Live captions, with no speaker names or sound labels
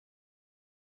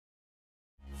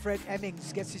Fred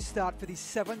Emmings gets his start for the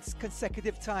 7th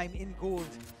consecutive time in gold.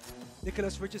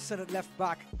 Nicholas Richardson at left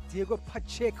back. Diego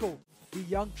Pacheco, the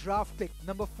young draft pick,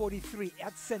 number 43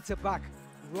 at centre back.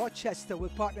 Rochester will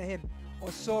partner him.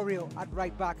 Osorio at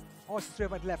right back.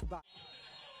 Ostrom at left back.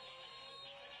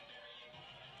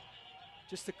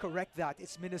 Just to correct that,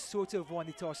 it's Minnesota who've won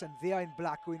the toss and they are in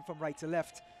black going from right to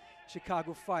left.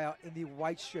 Chicago Fire in the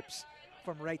white strips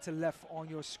from right to left on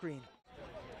your screen.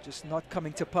 Just not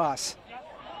coming to pass.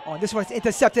 On this one's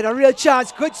intercepted, a real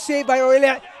chance. Good save by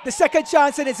Aurelia. The second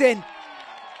chance and it's in.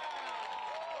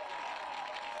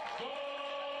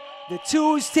 The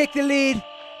Twos take the lead.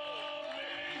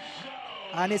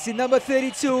 And it's the number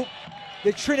 32,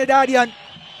 the Trinidadian,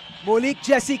 Malik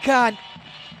Jesse Khan,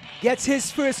 gets his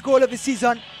first goal of the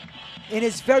season in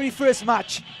his very first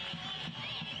match.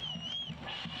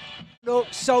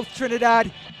 South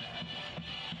Trinidad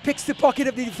picks the pocket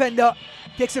of the defender,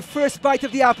 takes the first bite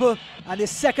of the apple, and the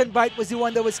second bite was the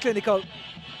one that was clinical.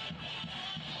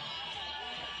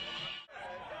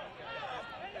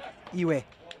 Iwe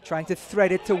trying to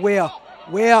thread it to Ware.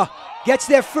 Ware gets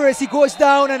there first, he goes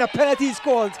down and a penalty is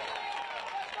called.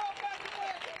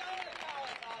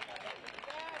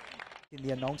 In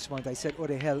the announcement I said, oh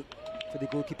the hell, for the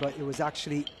goalkeeper. It was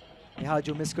actually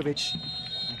Mihaljo Miskovic.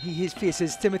 And he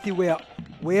faces Timothy Ware.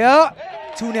 Ware,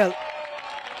 2-0.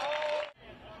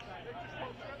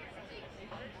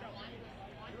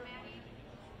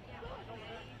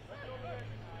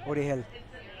 Oh the hell.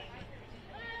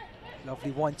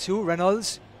 Lovely 1-2,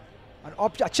 Reynolds.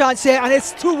 A chance here, and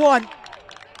it's 2-1.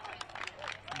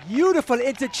 Beautiful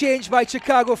interchange by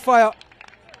Chicago Fire.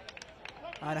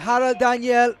 And Harold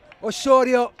Daniel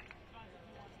Osorio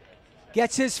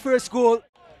gets his first goal.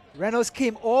 Reynolds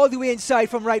came all the way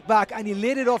inside from right back and he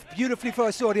laid it off beautifully for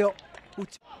Osorio.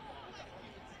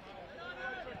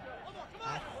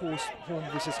 At home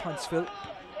versus Huntsville.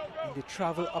 And they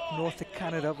travel up north to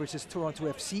Canada versus Toronto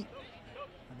FC.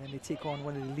 And then they take on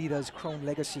one of the leaders, Crown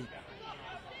Legacy.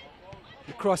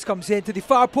 The cross comes into the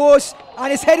far post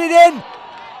and it's headed in.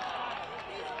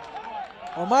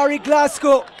 Omari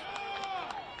Glasgow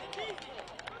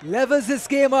levels this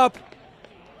game up.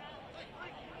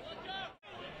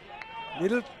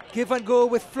 Little give and go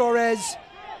with Flores.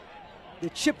 The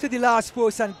chip to the last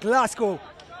post and Glasgow.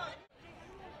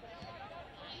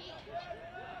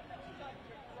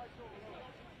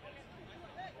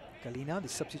 Galina, the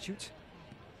substitute.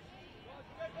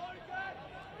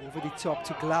 Over the top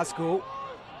to Glasgow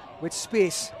with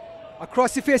space.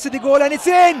 Across the face of the goal and it's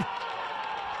in!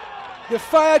 The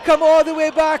Fire come all the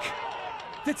way back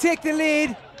to take the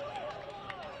lead.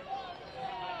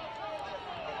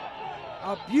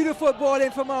 A beautiful ball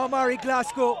in from Omari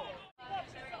Glasgow.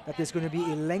 That there's going to be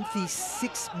a lengthy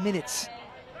 6 minutes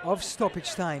of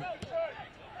stoppage time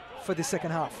for the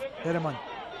second half. Letterman.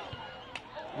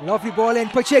 Lovely ball in.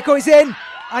 Pacheco is in.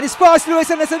 And it's past Lewis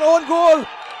and it's an own goal.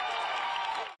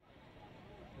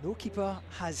 No keeper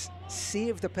has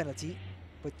saved a penalty,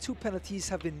 but 2 penalties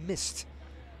have been missed.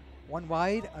 One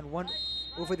wide and one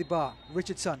over the bar.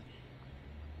 Richardson.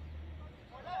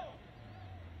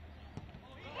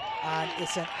 And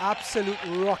it's an absolute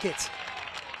rocket.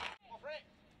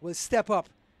 Will step up.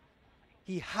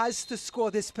 He has to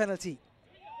score this penalty.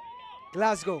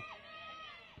 Glasgow.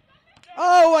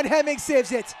 Oh, and Hemming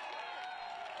saves it.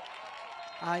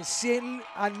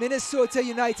 And Minnesota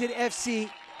United FC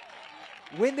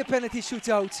win the penalty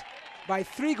shootout by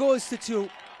 3-2,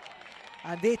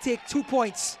 and they take 2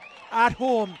 points at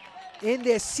home in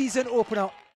their season opener.